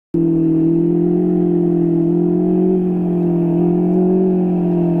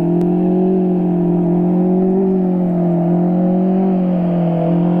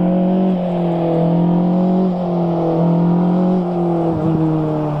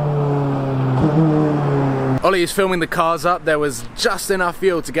Ollie is filming the cars up. There was just enough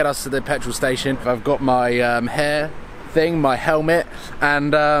fuel to get us to the petrol station. I've got my hair thing, my helmet,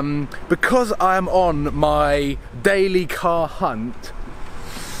 and because I am on my daily car hunt,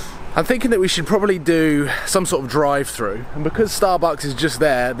 I'm thinking that we should probably do some sort of drive-through. And because Starbucks is just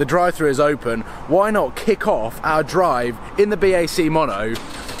there, the drive-through is open, why not kick off our drive in the BAC Mono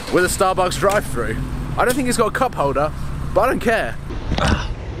with a Starbucks drive-through? I don't think it's got a cup holder, but I don't care.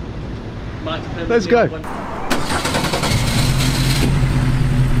 Let's go.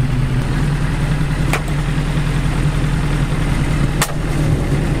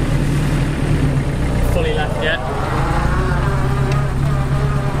 Fully left yet.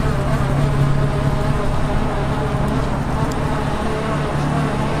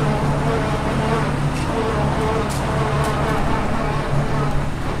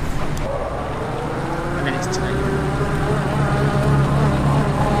 And then it's tight.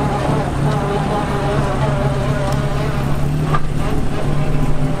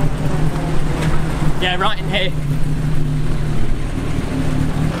 Yeah, right in here.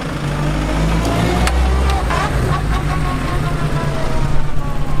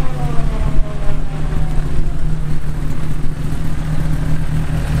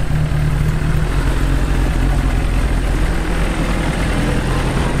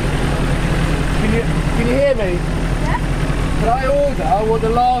 Can you hear me? Yeah. Can I order what the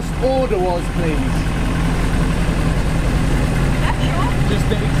last order was, please? Yeah, sure. Just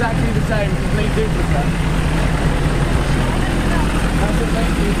exactly the same, complete duplicate. That's it,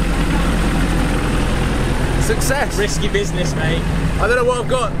 thank you. Success. Risky business, mate. I don't know what I've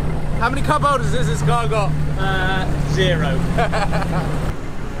got. How many cup holders has this car got? 0.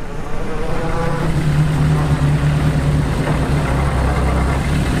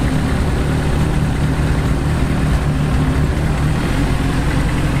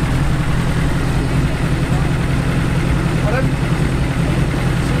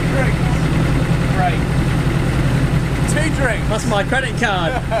 That's my credit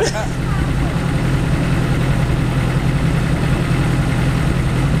card.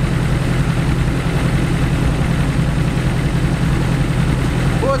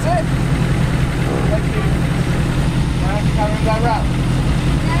 What was it? Thank you. I have to carry that round.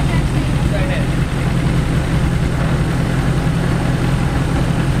 Straight here.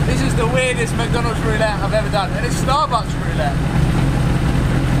 This is the weirdest McDonald's roulette I've ever done, and it's Starbucks roulette.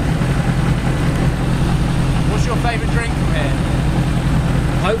 What's your favourite drink from here?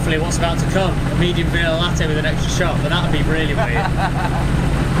 Hopefully what's about to come, a medium vanilla latte with an extra shot, but that would be really weird.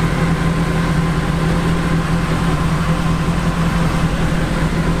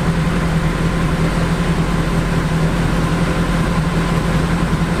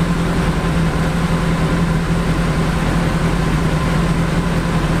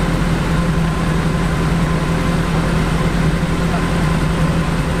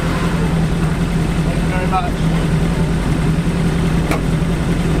 Thank you very much.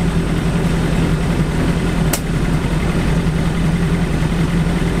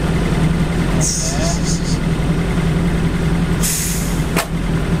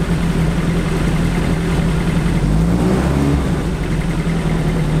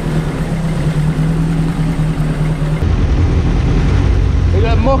 We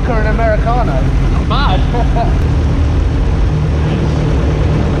got a mocha and Americano. Not bad.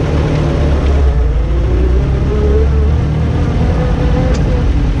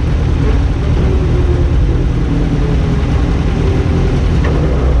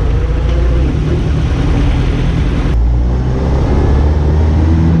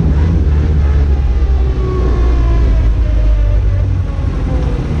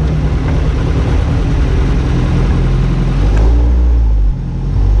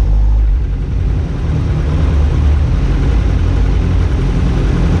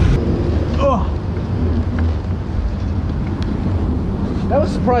 That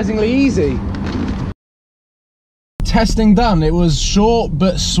was surprisingly easy. Testing done. It was short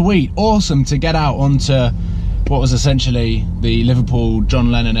but sweet. Awesome to get out onto what was essentially the Liverpool John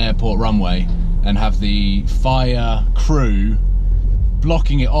Lennon Airport runway and have the fire crew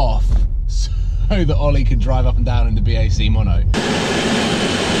blocking it off so that Ollie could drive up and down in the BAC Mono.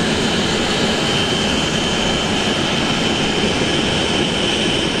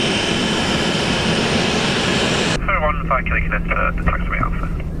 Can I connect the taxiway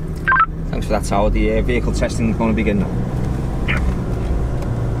Alpha? Thanks for that, Howard. The vehicle testing is going to begin now.